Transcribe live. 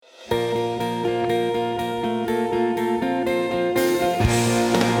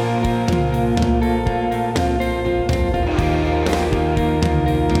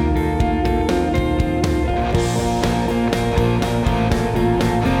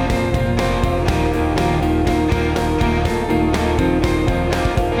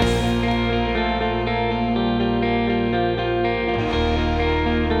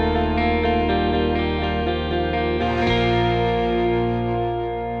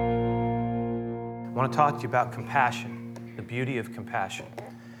want to talk to you about compassion, the beauty of compassion.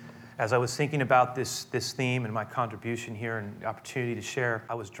 As I was thinking about this theme and my contribution here and the opportunity to share,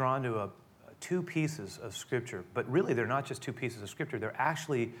 I was drawn to two pieces of Scripture. But really, they're not just two pieces of Scripture. They're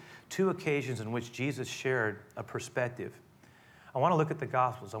actually two occasions in which Jesus shared a perspective. I want to look at the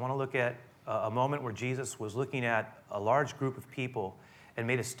Gospels. I want to look at a moment where Jesus was looking at a large group of people and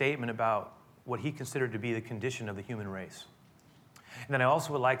made a statement about what he considered to be the condition of the human race. And then I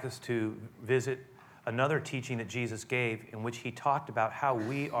also would like us to visit another teaching that Jesus gave in which he talked about how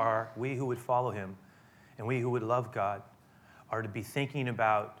we who would follow him and we who would love God are to be thinking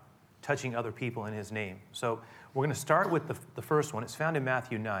about touching other people in his name. So we're going to start with the first one. It's found in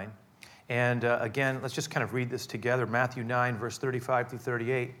Matthew 9. And again, let's just kind of read this together. Matthew 9, verse 35 through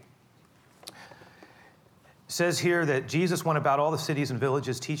 38. It says here that Jesus went about all the cities and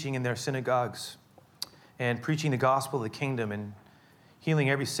villages, teaching in their synagogues and preaching the gospel of the kingdom and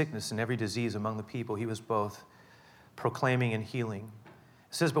healing every sickness and every disease among the people. He was both proclaiming and healing.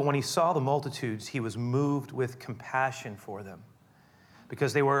 It says, but when he saw the multitudes, he was moved with compassion for them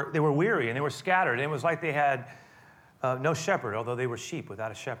because they were weary and they were scattered. And it was like they had no shepherd, although they were sheep without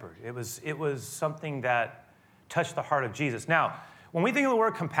a shepherd. It was something that touched the heart of Jesus. Now, when we think of the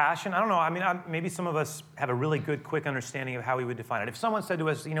word compassion, I don't know, maybe some of us have a really good, quick understanding of how we would define it. If someone said to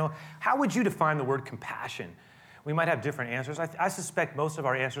us, how would you define the word compassion? We might have different answers. I suspect most of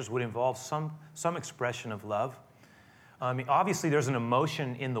our answers would involve some expression of love. Obviously, there's an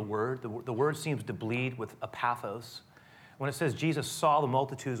emotion in the word. The word seems to bleed with a pathos. When it says Jesus saw the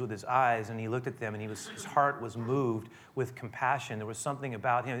multitudes with his eyes and he looked at them and his heart was moved with compassion, there was something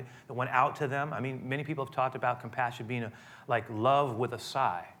about him that went out to them. Many people have talked about compassion being like love with a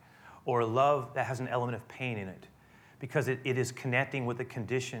sigh or love that has an element of pain in it because it is connecting with a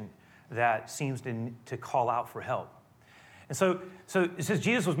condition that seems to call out for help. And so it says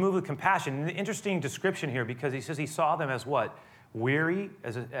Jesus was moved with compassion. And an interesting description here because he says he saw them as what? Weary,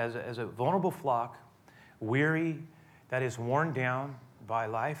 as a vulnerable flock, weary, that is worn down by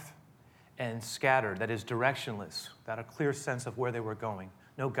life, and scattered, that is directionless, without a clear sense of where they were going,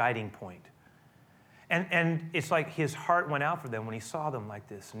 no guiding point. And it's like his heart went out for them when he saw them like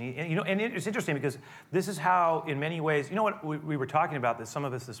this. And it's interesting because this is how, in many ways, we were talking about this, some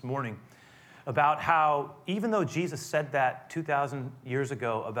of us this morning, about how even though Jesus said that 2,000 years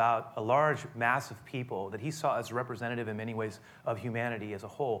ago about a large mass of people that he saw as representative in many ways of humanity as a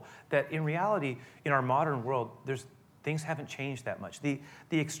whole, that in reality, in our modern world, things haven't changed that much. The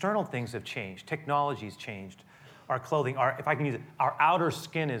external things have changed. Technology's changed. Our clothing, if I can use it, our outer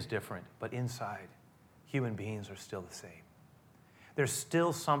skin is different, but inside, human beings are still the same. There's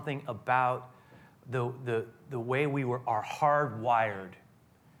still something about the way we are hardwired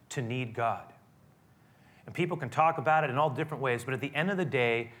to need God. And people can talk about it in all different ways, but at the end of the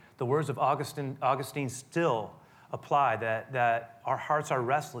day, the words of Augustine still apply, that our hearts are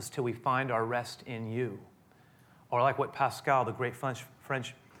restless till we find our rest in you. Or like what Pascal, the great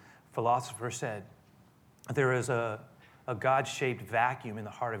French philosopher, said, there is a God-shaped vacuum in the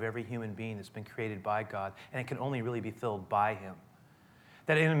heart of every human being that's been created by God, and it can only really be filled by him.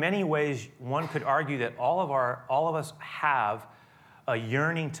 That in many ways, one could argue that all of us have a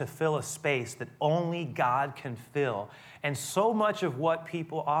yearning to fill a space that only God can fill. And so much of what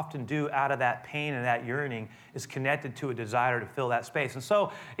people often do out of that pain and that yearning is connected to a desire to fill that space. And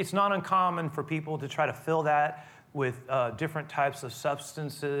so it's not uncommon for people to try to fill that with different types of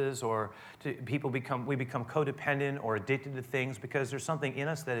substances, or we become codependent or addicted to things because there's something in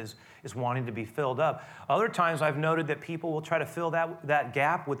us that is wanting to be filled up. Other times I've noted that people will try to fill that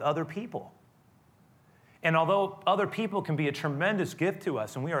gap with other people. And although other people can be a tremendous gift to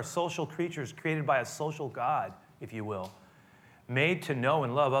us, and we are social creatures created by a social God, if you will, made to know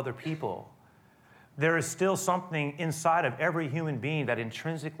and love other people, there is still something inside of every human being that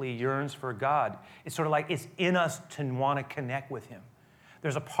intrinsically yearns for God. It's sort of like it's in us to want to connect with him.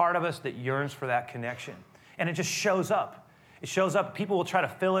 There's a part of us that yearns for that connection. And it just shows up. It shows up. People will try to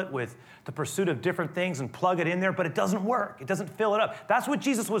fill it with the pursuit of different things and plug it in there, but it doesn't work. It doesn't fill it up. That's what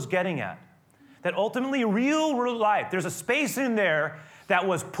Jesus was getting at. That ultimately, real life, there's a space in there that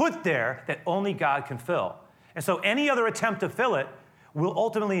was put there that only God can fill. And so any other attempt to fill it will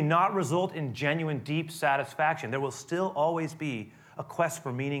ultimately not result in genuine, deep satisfaction. There will still always be a quest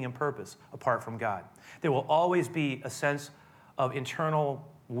for meaning and purpose apart from God. There will always be a sense of internal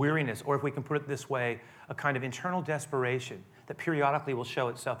weariness, or if we can put it this way, a kind of internal desperation that periodically will show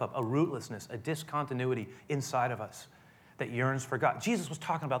itself up, a rootlessness, a discontinuity inside of us that yearns for God. Jesus was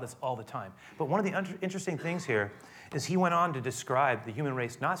talking about this all the time. But one of the interesting things here is he went on to describe the human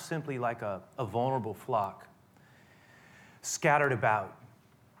race not simply like a vulnerable flock, scattered about,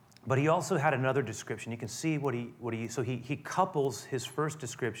 But he also had another description. You can see he couples his first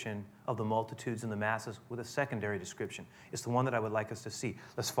description of the multitudes and the masses with a secondary description. It's the one that I would like us to see.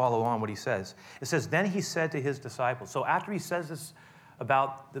 Let's follow on what he says. It says, then he said to his disciples. So after he says this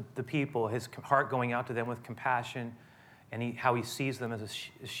about the people, his heart going out to them with compassion, and how he sees them as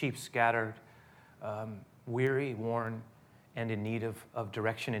a sheep scattered, weary, worn, and in need of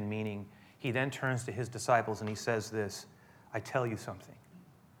direction and meaning, he then turns to his disciples and he says this, I tell you something.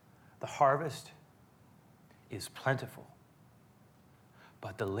 The harvest is plentiful,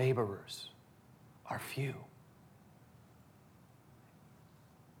 but the laborers are few.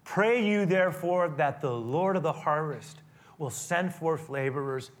 Pray you, therefore, that the Lord of the harvest will send forth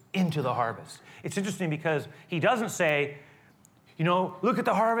laborers into the harvest. It's interesting because he doesn't say, look at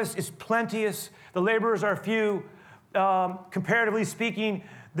the harvest, it's plenteous, the laborers are few. Comparatively speaking,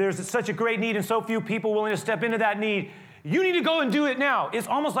 there's such a great need and so few people willing to step into that need. You need to go and do it now. It's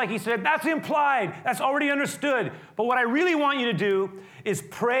almost like he said, that's implied. That's already understood. But what I really want you to do is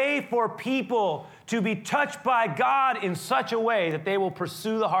pray for people to be touched by God in such a way that they will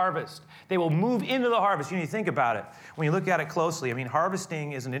pursue the harvest. They will move into the harvest. You need to think about it. When you look at it closely,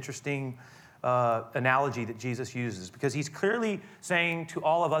 harvesting is an interesting analogy that Jesus uses because he's clearly saying to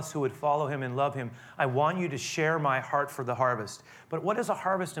all of us who would follow him and love him, I want you to share my heart for the harvest. But what does a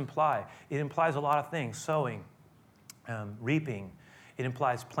harvest imply? It implies a lot of things. Sowing. Reaping, it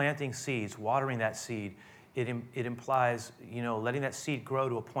implies planting seeds, watering that seed. It implies, letting that seed grow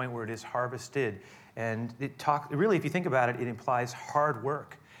to a point where it is harvested. And really, if you think about it, it implies hard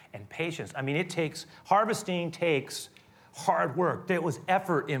work and patience. Harvesting takes hard work. There was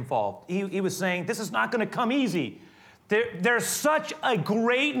effort involved. He was saying, this is not going to come easy. There's such a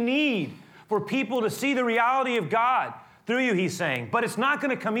great need for people to see the reality of God through you, he's saying, but it's not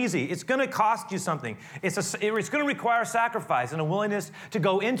going to come easy. It's going to cost you something. It's going to require sacrifice and a willingness to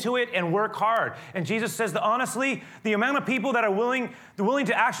go into it and work hard. And Jesus says that honestly, the amount of people that are willing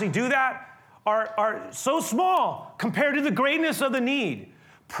to actually do that are so small compared to the greatness of the need.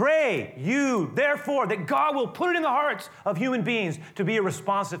 Pray you, therefore, that God will put it in the hearts of human beings to be a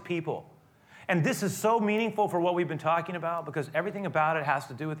responsive people. And this is so meaningful for what we've been talking about because everything about it has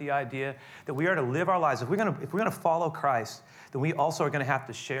to do with the idea that we are to live our lives. If we're going to follow Christ, then we also are going to have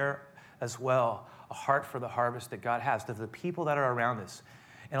to share as well a heart for the harvest that God has, to the people that are around us.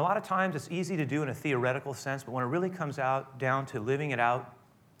 And a lot of times it's easy to do in a theoretical sense, but when it really comes down to living it out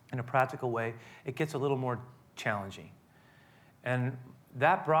in a practical way, it gets a little more challenging. And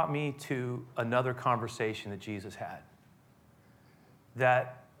that brought me to another conversation that Jesus had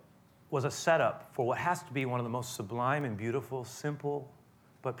that was a setup for what has to be one of the most sublime and beautiful, simple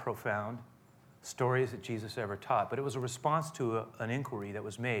but profound stories that Jesus ever taught. But it was a response to an inquiry that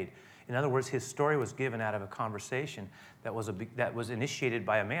was made. In other words, his story was given out of a conversation that was initiated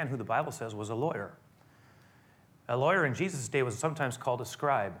by a man who the Bible says was a lawyer. A lawyer in Jesus' day was sometimes called a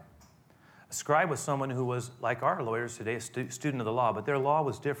scribe. A scribe was someone who was, like our lawyers today, a student of the law, but their law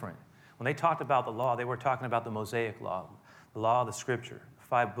was different. When they talked about the law, they were talking about the Mosaic law, the law of the Scripture,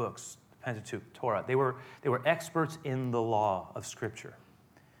 5 books, Pentateuch, Torah. They were experts in the law of Scripture.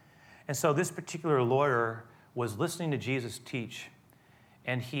 And so this particular lawyer was listening to Jesus teach,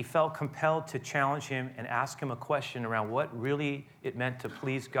 and he felt compelled to challenge him and ask him a question around what really it meant to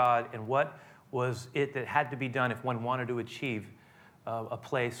please God and what was it that had to be done if one wanted to achieve a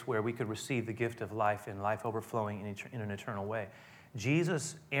place where we could receive the gift of life and life overflowing in an eternal way.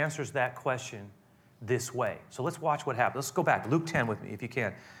 Jesus answers that question this way. So let's watch what happened. Let's go back. Luke 10 with me, if you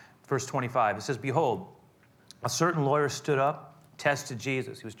can. Verse 25, it says, behold, a certain lawyer stood up, tested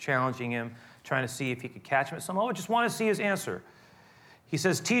Jesus. He was challenging him, trying to see if he could catch him at some. I just want to see his answer. He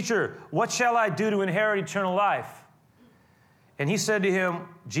says, teacher, what shall I do to inherit eternal life? And he said to him,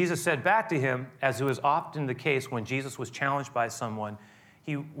 Jesus said back to him, as it was often the case when Jesus was challenged by someone,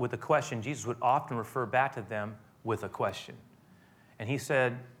 with a question, Jesus would often refer back to them with a question. And he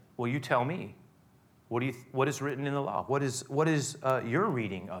said, well, you tell me. What is written in the law? What is your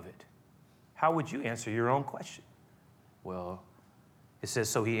reading of it? How would you answer your own question? Well, it says,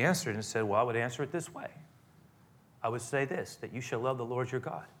 so he answered and said, well, I would answer it this way. I would say this, that you shall love the Lord your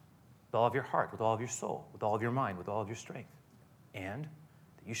God with all of your heart, with all of your soul, with all of your mind, with all of your strength, and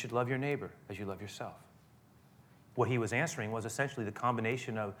that you should love your neighbor as you love yourself. What he was answering was essentially the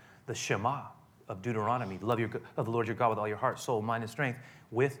combination of the Shema of Deuteronomy, love the Lord your God with all your heart, soul, mind, and strength,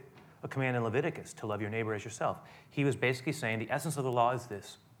 with a command in Leviticus to love your neighbor as yourself. He was basically saying the essence of the law is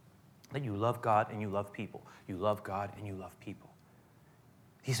this, that you love God and you love people. You love God and you love people.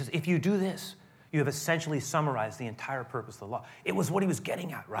 He says, if you do this, you have essentially summarized the entire purpose of the law. It was what he was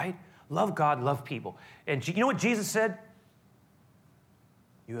getting at, right? Love God, love people. And you know what Jesus said?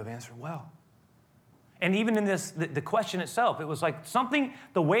 You have answered well. And even in this, the question itself, it was like something,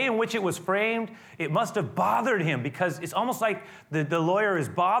 the way in which it was framed, it must have bothered him, because it's almost like the lawyer is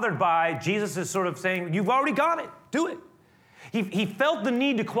bothered by Jesus is sort of saying, you've already got it, do it. He felt the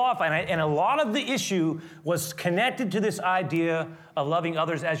need to qualify, and a lot of the issue was connected to this idea of loving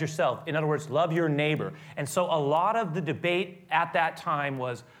others as yourself. In other words, love your neighbor. And so a lot of the debate at that time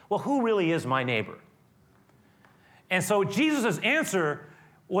was, well, who really is my neighbor? And so Jesus' answer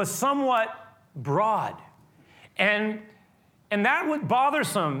was somewhat broad. And that was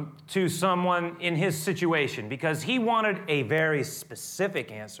bothersome to someone in his situation, because he wanted a very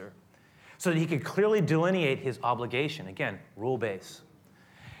specific answer so that he could clearly delineate his obligation. Again, rule-based.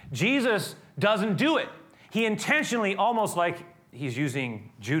 Jesus doesn't do it. He intentionally, almost like he's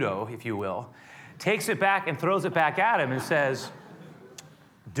using judo, if you will, takes it back and throws it back at him and says,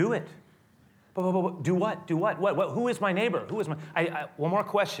 do it. But do what? Do what? What? Who is my neighbor? Who is my... one more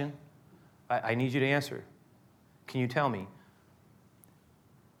question. I need you to answer. Can you tell me,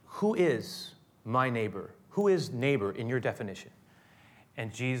 who is my neighbor? Who is neighbor in your definition?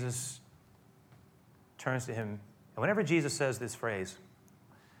 And Jesus turns to him, and whenever Jesus says this phrase,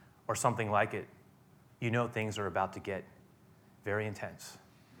 or something like it, you know things are about to get very intense.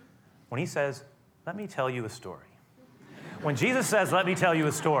 When he says, let me tell you a story. When Jesus says, let me tell you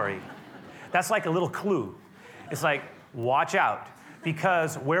a story, that's like a little clue. It's like, watch out.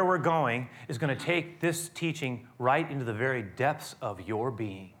 Because where we're going is going to take this teaching right into the very depths of your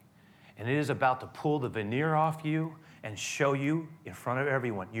being. And it is about to pull the veneer off you and show you in front of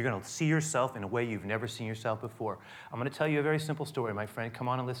everyone. You're going to see yourself in a way you've never seen yourself before. I'm going to tell you a very simple story, my friend. Come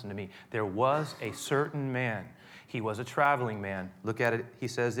on and listen to me. There was a certain man. He was a traveling man. Look at it. He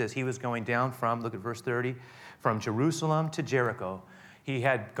says this. He was going down from, look at verse 30, from Jerusalem to Jericho. He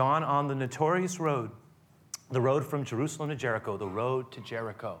had gone on the notorious road, the road from Jerusalem to Jericho, the road to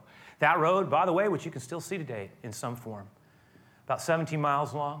Jericho. That road, by the way, which you can still see today in some form, about 17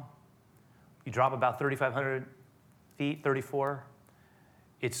 miles long. You drop about 3,500 feet, 34.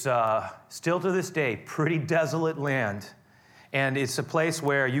 It's still to this day pretty desolate land. And it's a place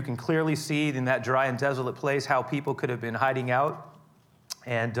where you can clearly see in that dry and desolate place how people could have been hiding out.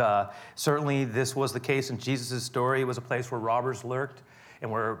 And certainly this was the case in Jesus' story. It was a place where robbers lurked and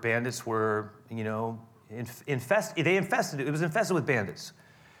where bandits were, infested. It was infested with bandits.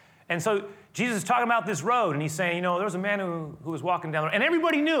 And so Jesus is talking about this road, and he's saying, there was a man who was walking down the road. And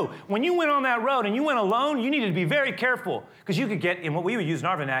everybody knew, when you went on that road and you went alone, you needed to be very careful, because you could get, in what we would use in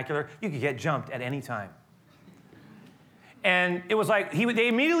our vernacular, you could get jumped at any time. And it was like, they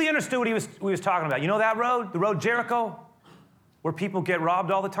immediately understood what he was talking about. You know that road, the road Jericho, where people get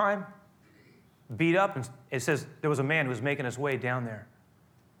robbed all the time, beat up? And it says there was a man who was making his way down there.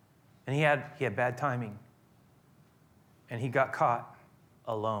 And he had bad timing. And he got caught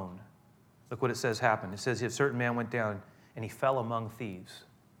alone. Look what it says happened. It says a certain man went down and he fell among thieves.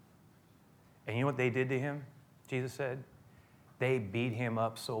 And you know what they did to him? Jesus said, they beat him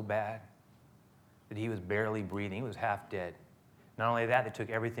up so bad that he was barely breathing. He was half dead. Not only that, they took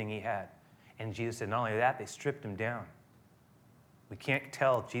everything he had. And Jesus said, not only that, they stripped him down. We can't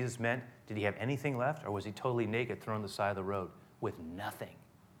tell if Jesus meant, did he have anything left, or was he totally naked, thrown on the side of the road with nothing,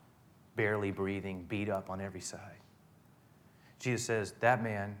 barely breathing, beat up on every side. Jesus says, that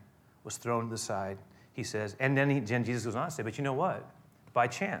man was thrown to the side. He says, and then Jesus goes on to say, but you know what? By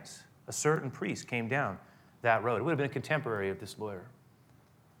chance, a certain priest came down that road. It would have been a contemporary of this lawyer.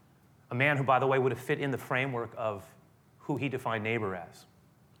 A man who, by the way, would have fit in the framework of who he defined neighbor as.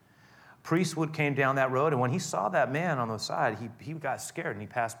 Priest came down that road, and when he saw that man on the side, he got scared, and he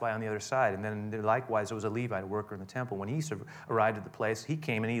passed by on the other side. And then likewise, there was a Levite, a worker in the temple. When he arrived at the place, he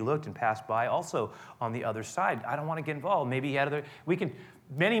came and he looked and passed by also on the other side. I don't want to get involved. Maybe he had other...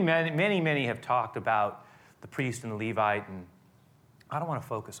 Many have talked about the priest and the Levite, and I don't want to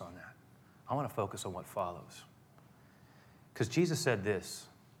focus on that. I want to focus on what follows. Because Jesus said this,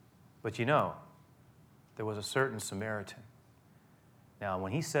 but there was a certain Samaritan. Now,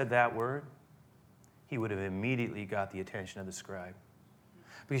 when he said that word, he would have immediately got the attention of the scribe.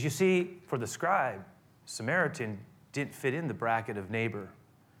 Because you see, for the scribe, Samaritan didn't fit in the bracket of neighbor.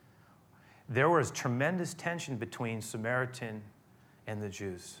 There was tremendous tension between Samaritan and the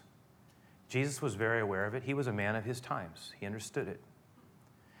Jews. Jesus was very aware of it. He was a man of his times. He understood it.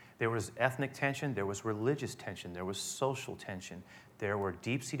 There was ethnic tension, there was religious tension, there was social tension. There were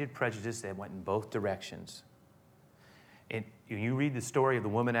deep-seated prejudices that went in both directions. And you read the story of the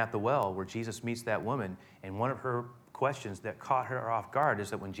woman at the well, where Jesus meets that woman, and one of her questions that caught her off guard is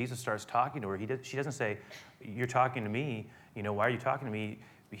that when Jesus starts talking to her, she doesn't say, you're talking to me, why are you talking to me?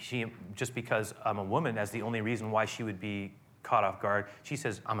 Just because I'm a woman, that's the only reason why she would be caught off guard. She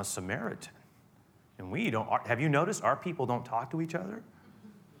says, I'm a Samaritan. And we don't, have you noticed our people don't talk to each other?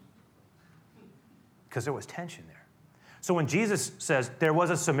 Because there was tension there. So when Jesus says there was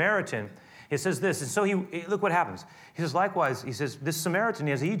a Samaritan, it says this, and so look what happens. He says, likewise, he says, this Samaritan,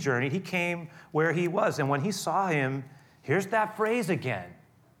 as he journeyed, he came where he was. And when he saw him, here's that phrase again.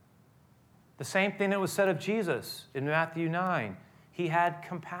 The same thing that was said of Jesus in Matthew 9. He had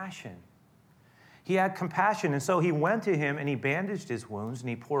compassion. He had compassion, and so he went to him and he bandaged his wounds and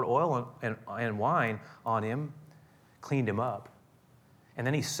he poured oil and wine on him, cleaned him up. And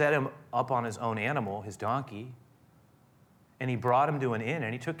then he set him up on his own animal, his donkey, and he brought him to an inn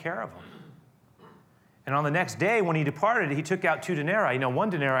and he took care of him. And on the next day when he departed, he took out 2 denarii. You know, 1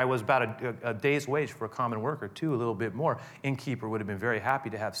 denarii was about a day's wage for a common worker, 2 a little bit more. Innkeeper would have been very happy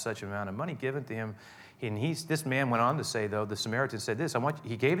to have such an amount of money given to him. And this man went on to say, though, the Samaritan said this,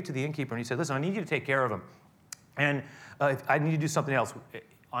 he gave it to the innkeeper and he said, listen, I need you to take care of him. And I need you to do something else.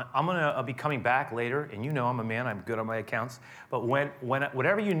 I'm going to be coming back later, and you know I'm a man, I'm good on my accounts. But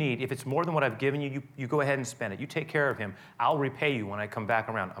whatever you need, if it's more than what I've given you, you go ahead and spend it. You take care of him. I'll repay you when I come back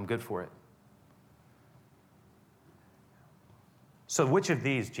around. I'm good for it. So which of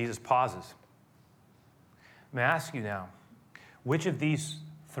these, Jesus pauses. May I ask you now, which of these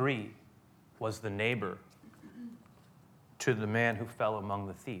 3 was the neighbor to the man who fell among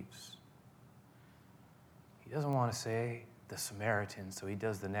the thieves? He doesn't want to say the Samaritan, so he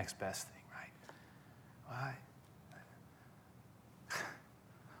does the next best thing, right? Why?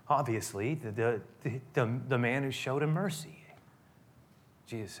 Obviously, the man who showed him mercy.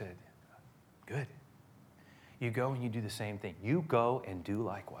 Jesus said, good. You go and you do the same thing. You go and do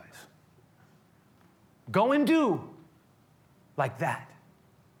likewise. Go and do like that.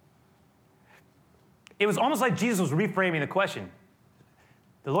 It was almost like Jesus was reframing the question.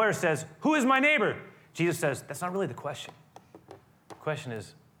 The lawyer says, who is my neighbor? Jesus says, that's not really the question. The question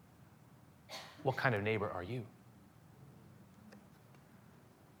is, what kind of neighbor are you?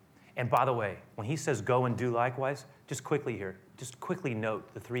 And by the way, when he says go and do likewise, just quickly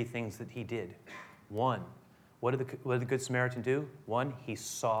note the 3 things that he did. 1, what did the Good Samaritan do? 1, he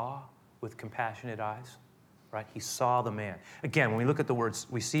saw with compassionate eyes, right? He saw the man. Again, when we look at the words,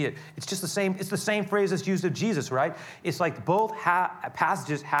 we see it. It's just the same. It's the same phrase that's used of Jesus, right? It's like both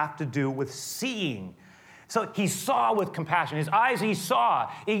passages have to do with seeing. So he saw with compassion. His eyes, he saw.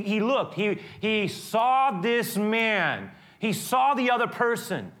 He looked. He saw this man. He saw the other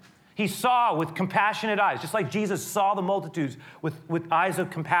person. He saw with compassionate eyes, just like Jesus saw the multitudes with eyes of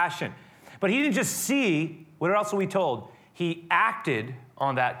compassion. But he didn't just see. What else are we told? He acted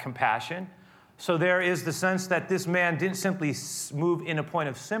on that compassion. So there is the sense that this man didn't simply move in a point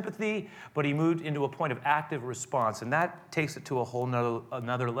of sympathy, but he moved into a point of active response. And that takes it to a whole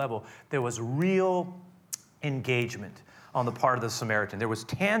another level. There was real engagement on the part of the Samaritan. There was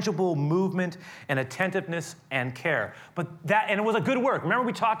tangible movement and attentiveness and care. And it was a good work. Remember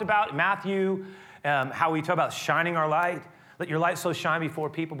we talked about Matthew, how we talk about shining our light? Let your light so shine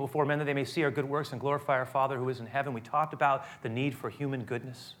before people, before men, that they may see our good works and glorify our Father who is in heaven. We talked about the need for human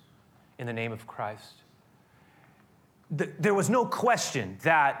goodness in the name of Christ. There was no question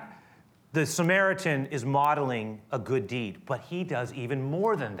that the Samaritan is modeling a good deed, but he does even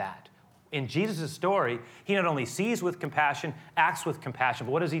more than that. In Jesus' story, he not only sees with compassion, acts with compassion,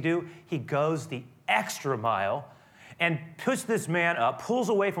 but what does he do? He goes the extra mile and puts this man up, pulls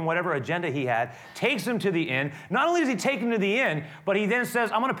away from whatever agenda he had, takes him to the inn. Not only does he take him to the inn, but he then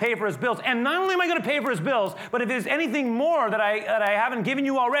says, I'm going to pay for his bills. And not only am I going to pay for his bills, but if there's anything more that I haven't given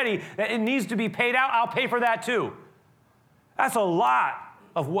you already that it needs to be paid out, I'll pay for that too. That's a lot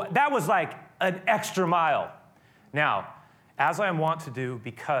of that was like an extra mile. Now, as I want to do,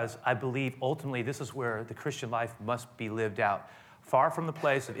 because I believe ultimately this is where the Christian life must be lived out, far from the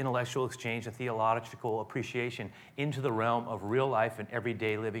place of intellectual exchange and theological appreciation into the realm of real life and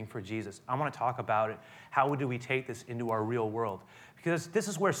everyday living for Jesus. I want to talk about it. How do we take this into our real world? Because this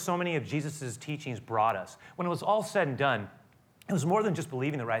is where so many of Jesus' teachings brought us. When it was all said and done, it was more than just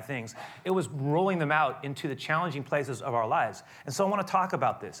believing the right things. It was rolling them out into the challenging places of our lives. And so I want to talk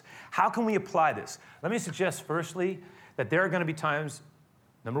about this. How can we apply this? Let me suggest, firstly, that there are going to be times,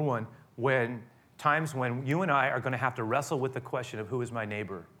 number 1, when you and I are going to have to wrestle with the question of who is my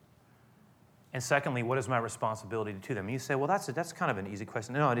neighbor? And secondly, what is my responsibility to them? And you say, well, that's kind of an easy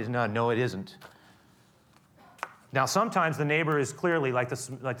question. No, it is not. No, it isn't. Now, sometimes the neighbor is clearly like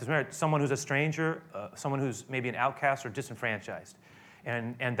someone who's a stranger, someone who's maybe an outcast or disenfranchised.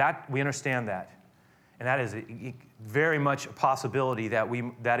 And that we understand that. And that is very much a possibility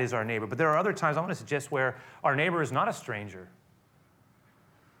that is our neighbor. But there are other times I want to suggest where our neighbor is not a stranger,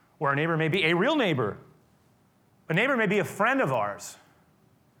 where our neighbor may be a real neighbor, A neighbor may be a friend of ours.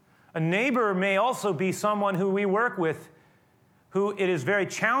 A neighbor may also be someone who we work with, who it is very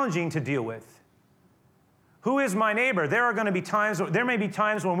challenging to deal with. Who is my neighbor? There may be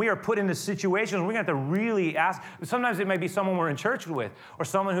times when we are put into situations where we're going to have to really ask. Sometimes it may be someone we're in church with or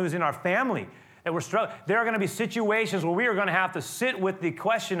someone who's in our family that we're struggling. There are going to be situations where we are going to have to sit with the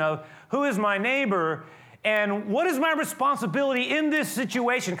question of, who is my neighbor and what is my responsibility in this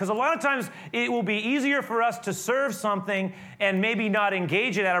situation? Because a lot of times it will be easier for us to serve something and maybe not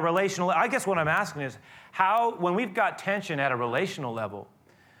engage it at a relational level. I guess what I'm asking is, how, when we've got tension at a relational level,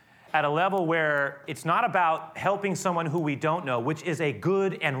 at a level where it's not about helping someone who we don't know, which is a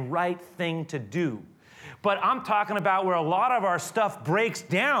good and right thing to do. But I'm talking about where a lot of our stuff breaks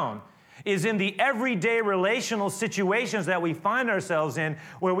down is in the everyday relational situations that we find ourselves in,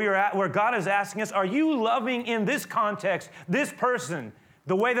 where God is asking us, are you loving in this context, this person,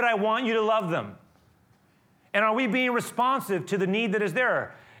 the way that I want you to love them? And are we being responsive to the need that is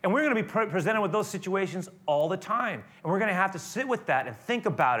there? And we're going to be presented with those situations all the time. And we're going to have to sit with that and think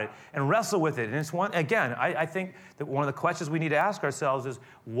about it and wrestle with it. And it's one, again, I think that one of the questions we need to ask ourselves is,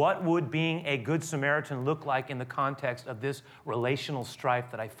 what would being a good Samaritan look like in the context of this relational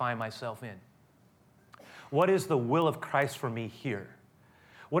strife that I find myself in? What is the will of Christ for me here?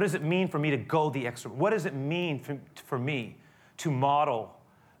 What does it mean for me to go the extra? What does it mean for me to model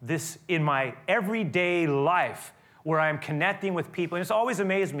this in my everyday life, where I'm connecting with people? And it's always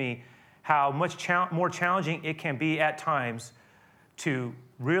amazed me how much more challenging it can be at times to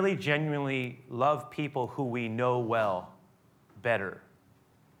really genuinely love people who we know well better,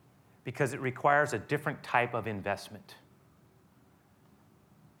 because it requires a different type of investment.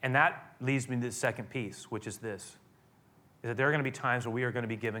 And that leads me to the second piece, which is this, is that there are going to be times where we are going to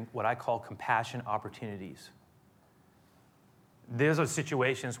be given what I call compassion opportunities. There's those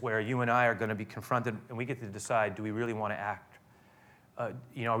situations where you and I are going to be confronted, and we get to decide, do we really want to act? Are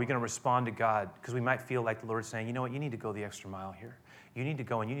we going to respond to God? Because we might feel like the Lord is saying, you know what, you need to go the extra mile here. You need to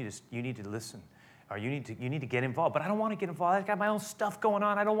go and you need to listen, or you need to get involved. But I don't want to get involved. I've got my own stuff going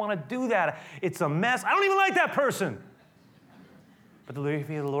on. I don't want to do that. It's a mess. I don't even like that person. But the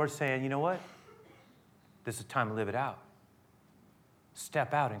Lord saying, you know what? This is time to live it out.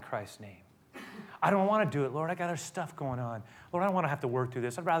 Step out in Christ's name. I don't want to do it, Lord. I got other stuff going on. Lord, I don't want to have to work through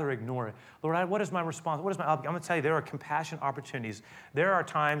this. I'd rather ignore it. Lord, what is my response? I'm going to tell you, there are compassion opportunities. There are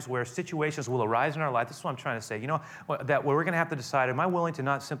times where situations will arise in our life. This is what I'm trying to say. That where we're going to have to decide, am I willing to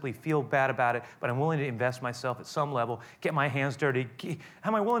not simply feel bad about it, but I'm willing to invest myself at some level, get my hands dirty?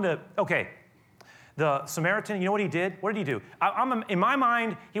 Am I willing to, the Samaritan, you know what he did? What did he do? In my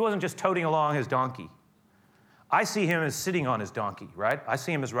mind, he wasn't just toting along his donkey. I see him as sitting on his donkey, right? I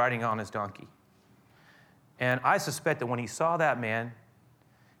see him as riding on his donkey. And I suspect that when he saw that man,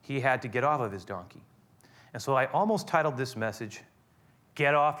 he had to get off of his donkey. And so I almost titled this message,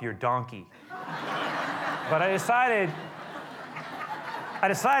 Get Off Your Donkey. But I decided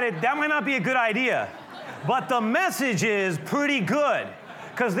that might not be a good idea. But the message is pretty good,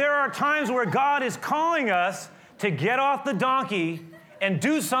 because there are times where God is calling us to get off the donkey and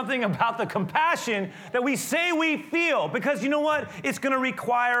do something about the compassion that we say we feel. Because you know what? It's going to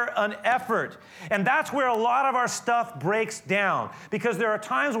require an effort. And that's where a lot of our stuff breaks down. Because there are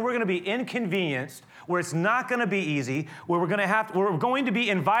times where we're going to be inconvenienced, where it's not going to be easy, where we're going to be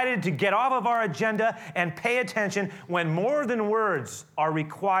invited to get off of our agenda and pay attention when more than words are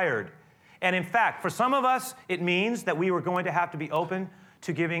required. And in fact, for some of us, it means that we were going to have to be open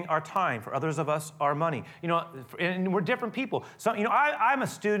to giving our time. For others of us, our money. And we're different people. So, I'm a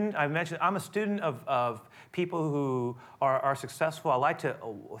student. I mentioned I'm a student of people who are successful. I like to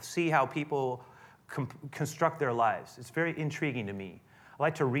see how people construct their lives. It's very intriguing to me. I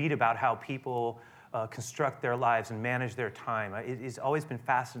like to read about how people construct their lives and manage their time. It's always been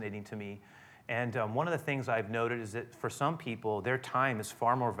fascinating to me. And one of the things I've noted is that for some people, their time is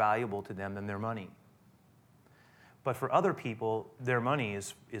far more valuable to them than their money. But for other people, their money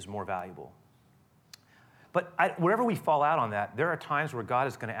is more valuable. But wherever we fall out on that, there are times where God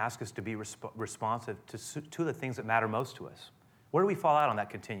is going to ask us to be responsive to the things that matter most to us. Where do we fall out on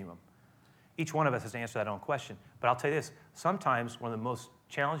that continuum? Each one of us has to answer that own question. But I'll tell you this, sometimes one of the most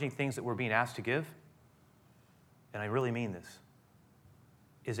challenging things that we're being asked to give, and I really mean this,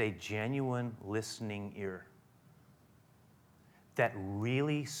 is a genuine listening ear that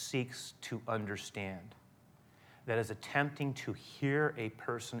really seeks to understand, that is attempting to hear a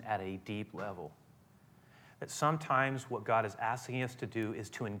person at a deep level. That sometimes what God is asking us to do is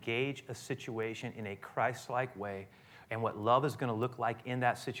to engage a situation in a Christ-like way, and what love is going to look like in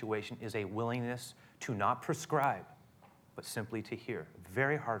that situation is a willingness to not prescribe, but simply to hear.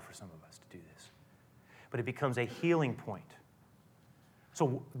 Very hard for some of us to do this. but it becomes a healing point.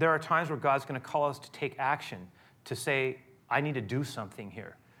 So there are times where God's going to call us to take action, to say, I need to do something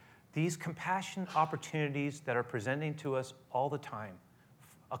here. These compassion opportunities that are presenting to us all the time,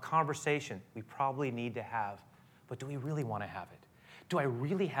 a conversation we probably need to have, but do we really want to have it? Do I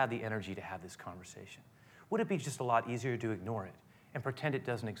really have the energy to have this conversation? Would it be just a lot easier to ignore it and pretend it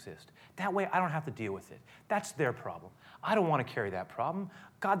doesn't exist? That way I don't have to deal with it. That's their problem. I don't want to carry that problem.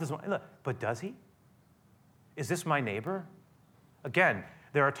 God doesn't want, look, but does he? Is this my neighbor? Again,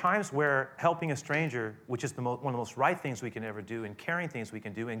 there are times where helping a stranger, which is one of the most right things we can ever do, and caring things we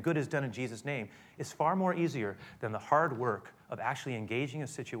can do, and good is done in Jesus' name, is far more easier than the hard work of actually engaging a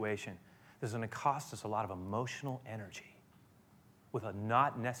situation that's going to cost us a lot of emotional energy with a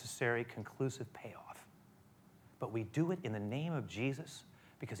not necessary conclusive payoff. But we do it in the name of Jesus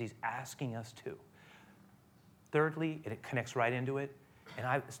because he's asking us to. Thirdly, and it connects right into it,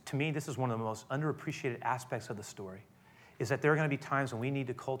 and to me, this is one of the most underappreciated aspects of the story, is that there are going to be times when we need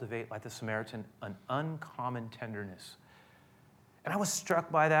to cultivate, like the Samaritan, an uncommon tenderness. And I was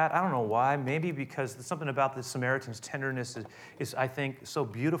struck by that. I don't know why. Maybe because there's something about the Samaritan's tenderness is, I think, so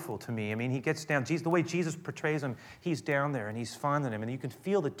beautiful to me. I mean, he gets down. The way Jesus portrays him, he's down there, and he's fondling him, and you can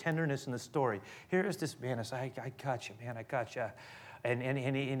feel the tenderness in the story. Here's this man. It's, I got you, man. I got you.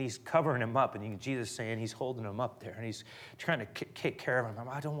 And he's covering him up, and Jesus saying he's holding him up there, and he's trying to take care of him.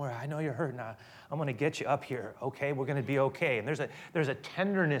 Don't worry, I know you're hurting. I'm going to get you up here, okay? We're going to be okay. And there's a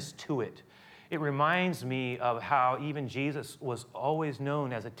tenderness to it. It reminds me of how even Jesus was always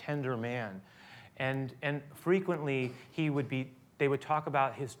known as a tender man, and frequently they would talk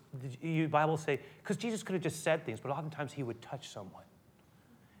about the Bible say, because Jesus could have just said things, but oftentimes he would touch someone,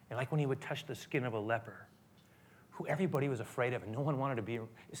 and like when he would touch the skin of a leper, who everybody was afraid of, and no one wanted to be. You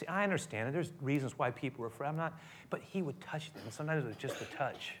see, I understand it. There's reasons why people were afraid. But he would touch them. And sometimes it was just the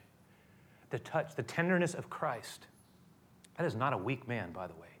touch, the tenderness of Christ. That is not a weak man, by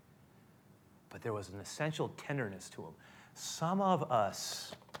the way. But there was an essential tenderness to him. Some of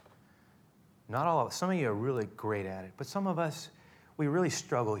us, not all of us, some of you are really great at it, but some of us, we really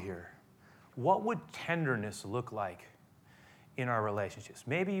struggle here. What would tenderness look like in our relationships?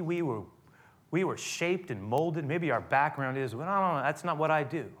 Maybe we were shaped and molded. Maybe our background is, well, no, that's not what I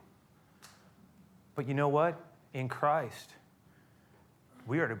do. But you know what? In Christ,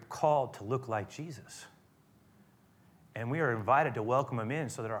 we are called to look like Jesus. And we are invited to welcome him in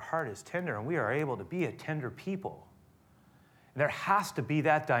so that our heart is tender and we are able to be a tender people. And there has to be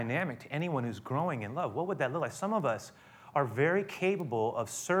that dynamic to anyone who's growing in love. What would that look like? Some of us are very capable of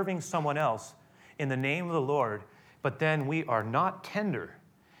serving someone else in the name of the Lord, but then we are not tender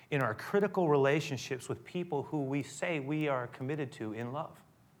in our critical relationships with people who we say we are committed to in love.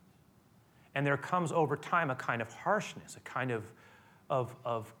 And there comes over time a kind of harshness, a kind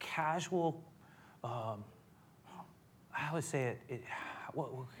of casual, how would say it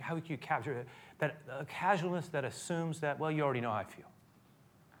how would you capture it? That a casualness that assumes that, well, you already know how I feel.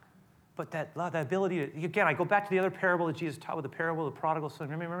 But that ability to, again, I go back to the other parable that Jesus taught with the parable of the prodigal son.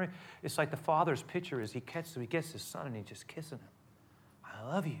 Remember? It's like the father's picture is he gets his son and he's just kissing him. I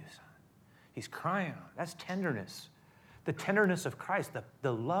love you, son. He's crying. That's tenderness. The tenderness of Christ,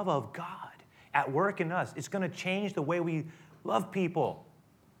 the love of God at work in us. It's going to change the way we love people.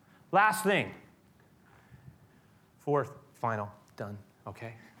 Last thing. Fourth, final, done,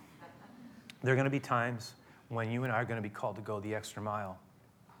 okay? There are going to be times when you and I are going to be called to go the extra mile.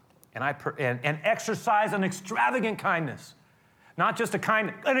 And exercise an extravagant kindness. Not just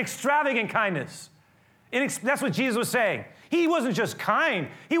an extravagant kindness. That's what Jesus was saying. He wasn't just kind.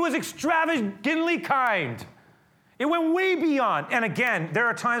 He was extravagantly kind. It went way beyond. And again, there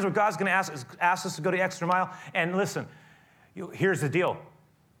are times where God's going to ask us to go the extra mile. And listen, here's the deal.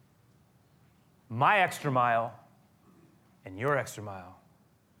 My extra mile and your extra mile,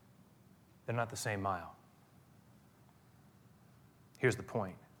 they're not the same mile. Here's the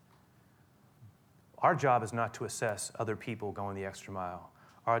point. Our job is not to assess other people going the extra mile.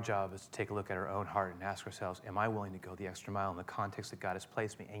 Our job is to take a look at our own heart and ask ourselves, am I willing to go the extra mile in the context that God has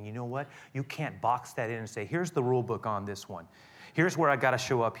placed me? And you know what? You can't box that in and say, here's the rule book on this one. Here's where I got to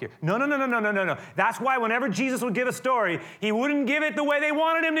show up here. No. That's why whenever Jesus would give a story, he wouldn't give it the way they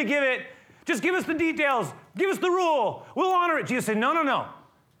wanted him to give it. Just give us the details. Give us the rule. We'll honor it. Jesus said, no.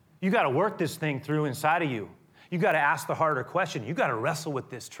 You got to work this thing through inside of you. You got to ask the harder question. You got to wrestle with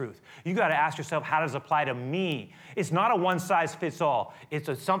this truth. You got to ask yourself, how does it apply to me? It's not a one-size-fits-all.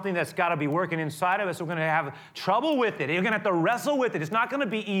 It's something that's got to be working inside of us. We're going to have trouble with it. You're going to have to wrestle with it. It's not going to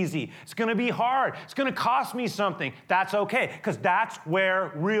be easy. It's going to be hard. It's going to cost me something. That's okay, because that's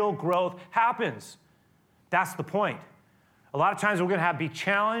where real growth happens. That's the point. A lot of times we're going to be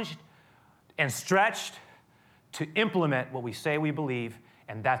challenged and stretched to implement what we say we believe,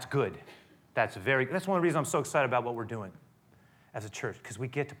 and that's good. That's one of the reasons I'm so excited about what we're doing as a church, because we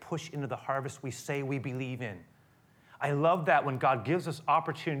get to push into the harvest we say we believe in. I love that when God gives us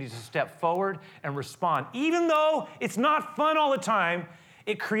opportunities to step forward and respond. Even though it's not fun all the time,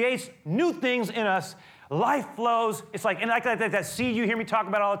 it creates new things in us. Life flows. It's like that seed you hear me talk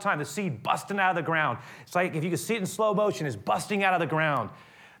about all the time, the seed busting out of the ground. It's like if you could see it in slow motion, it's busting out of the ground.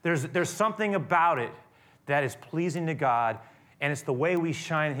 There's something about it that is pleasing to God, and it's the way we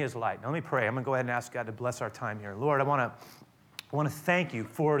shine His light. Now let me pray. I'm going to go ahead and ask God to bless our time here. Lord, I want to thank you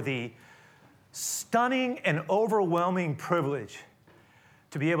for the stunning and overwhelming privilege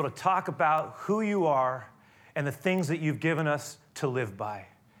to be able to talk about who you are and the things that you've given us to live by.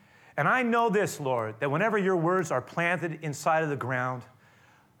 And I know this, Lord, that whenever your words are planted inside of the ground,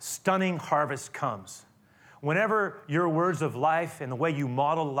 stunning harvest comes. Whenever your words of life and the way you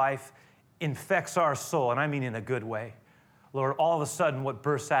model life infects our soul, and I mean in a good way, Lord, all of a sudden what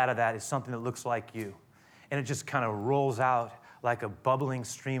bursts out of that is something that looks like you. And it just kind of rolls out like a bubbling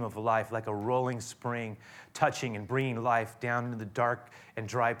stream of life, like a rolling spring, touching and bringing life down into the dark and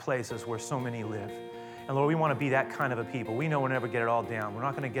dry places where so many live. And Lord, we want to be that kind of a people. We know we'll never get it all down. We're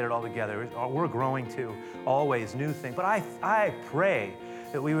not going to get it all together. We're growing to always new things. But I pray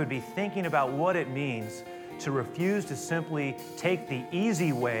that we would be thinking about what it means to refuse to simply take the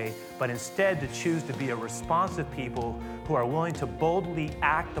easy way, but instead to choose to be a responsive people who are willing to boldly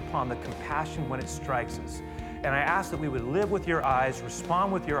act upon the compassion when it strikes us. And I ask that we would live with your eyes,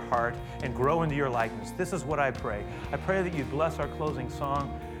 respond with your heart, and grow into your likeness. This is what I pray. I pray that you bless our closing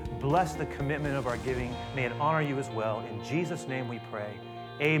song, bless the commitment of our giving. May it honor you as well. In Jesus' name we pray.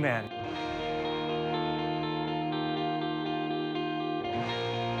 Amen.